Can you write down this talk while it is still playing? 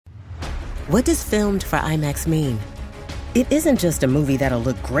What does filmed for IMAX mean? It isn't just a movie that'll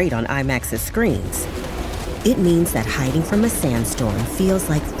look great on IMAX's screens. It means that hiding from a sandstorm feels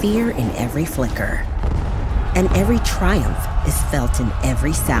like fear in every flicker. And every triumph is felt in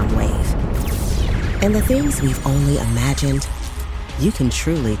every sound wave. And the things we've only imagined, you can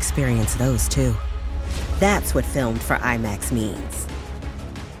truly experience those too. That's what filmed for IMAX means.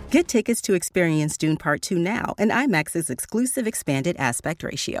 Get tickets to experience Dune Part 2 now and IMAX's exclusive expanded aspect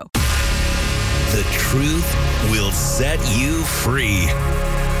ratio. The truth will set you free.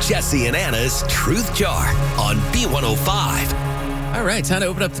 Jesse and Anna's Truth Jar on B105. All right, time to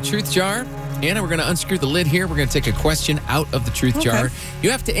open up the Truth Jar. Anna, we're going to unscrew the lid here. We're going to take a question out of the Truth Jar.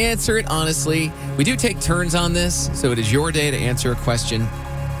 You have to answer it honestly. We do take turns on this, so it is your day to answer a question.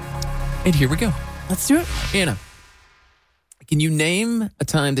 And here we go. Let's do it. Anna, can you name a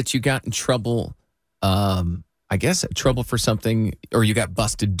time that you got in trouble, trouble for something, or you got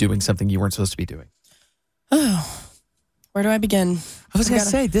busted doing something you weren't supposed to be doing? Oh, where do I begin? I was going to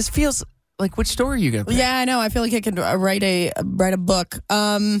say, this feels like, which story are you going to pick? Yeah, I know. I feel like I could write a book.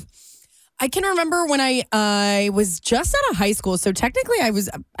 I can remember when I was just out of high school. So technically I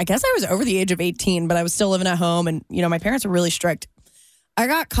guess I was over the age of 18, but I was still living at home. And, my parents were really strict. I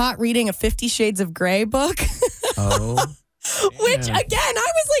got caught reading a 50 Shades of Grey book. Oh. Which, again,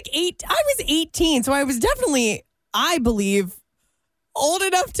 I was 18. So I was definitely, I believe, old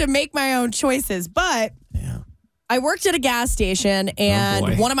enough to make my own choices. But I worked at a gas station,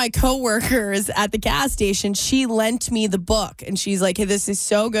 and one of my coworkers at the gas station, she lent me the book, and she's like, "Hey, this is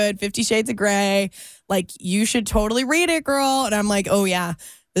so good, 50 Shades of Grey. Like, you should totally read it, girl." And I'm like, "Oh yeah,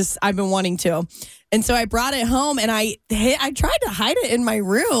 I've been wanting to." And so I brought it home, and I tried to hide it in my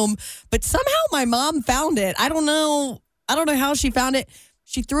room, but somehow my mom found it. I don't know how she found it.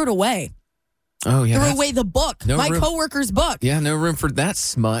 She threw it away. Oh, yeah. Threw away the book, my coworker's book. Yeah, no room for that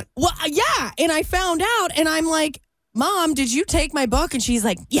smut. Well, yeah. And I found out, and I'm like, "Mom, did you take my book?" And she's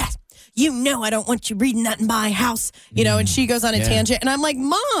like, "Yes. I don't want you reading that in my house." And she goes on a tangent. And I'm like,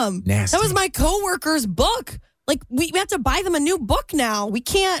 "Mom, nasty. That was my coworker's book. Like, we have to buy them a new book now. We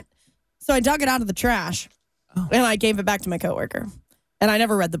can't." So I dug it out of the trash, and I gave it back to my coworker. And I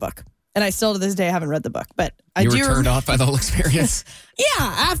never read the book. And I still, to this day, haven't read the book. But you were turned off by the whole experience? Yeah.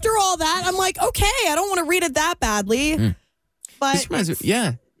 After all that, I'm like, okay, I don't want to read it that badly. But this reminds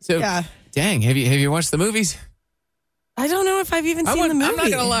me, So, dang, have you watched the movies? I don't know if I've even seen the movie. I'm not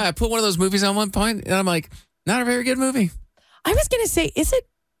going to lie. I put one of those movies on one point, and I'm like, not a very good movie. I was going to say, is it...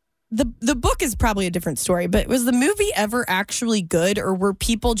 The book is probably a different story, but was the movie ever actually good, or were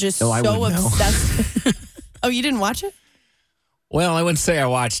people just so obsessed? Oh, you didn't watch it? Well, I wouldn't say I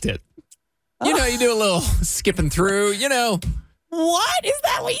watched it. You do a little skipping through, What? Is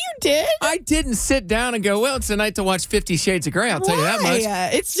that what you did? I didn't sit down and go, well, it's a night to watch 50 Shades of Grey. I'll tell you that much.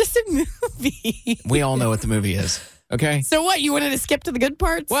 It's just a movie. We all know what the movie is, okay? So what, you wanted to skip to the good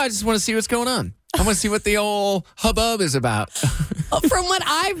parts? Well, I just want to see what's going on. I want to see what the old hubbub is about. From what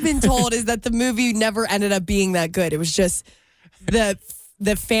I've been told is that the movie never ended up being that good. It was just the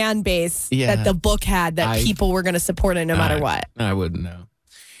fan base that the book had that people were going to support it no matter what. I wouldn't know.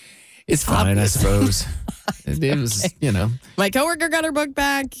 It's fine, I suppose. It was, My coworker got her book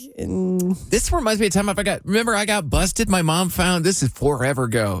back. And this reminds me of a time I got busted. My mom found, this is forever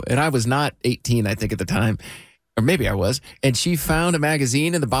ago, and I was not 18, I think, at the time. Or maybe I was. And she found a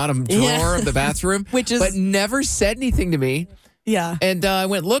magazine in the bottom drawer of the bathroom, but never said anything to me. Yeah. And I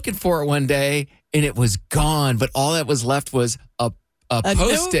went looking for it one day, and it was gone. But all that was left was a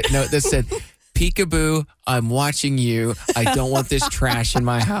Post-it note that said, "Peekaboo, I'm watching you. I don't want this trash in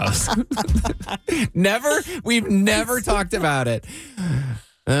my house." We've never talked about it.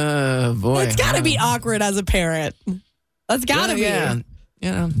 Oh, boy. It's got to be awkward as a parent. That's got to be.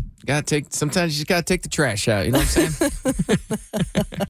 Yeah. Sometimes you just got to take the trash out. You know what I'm saying?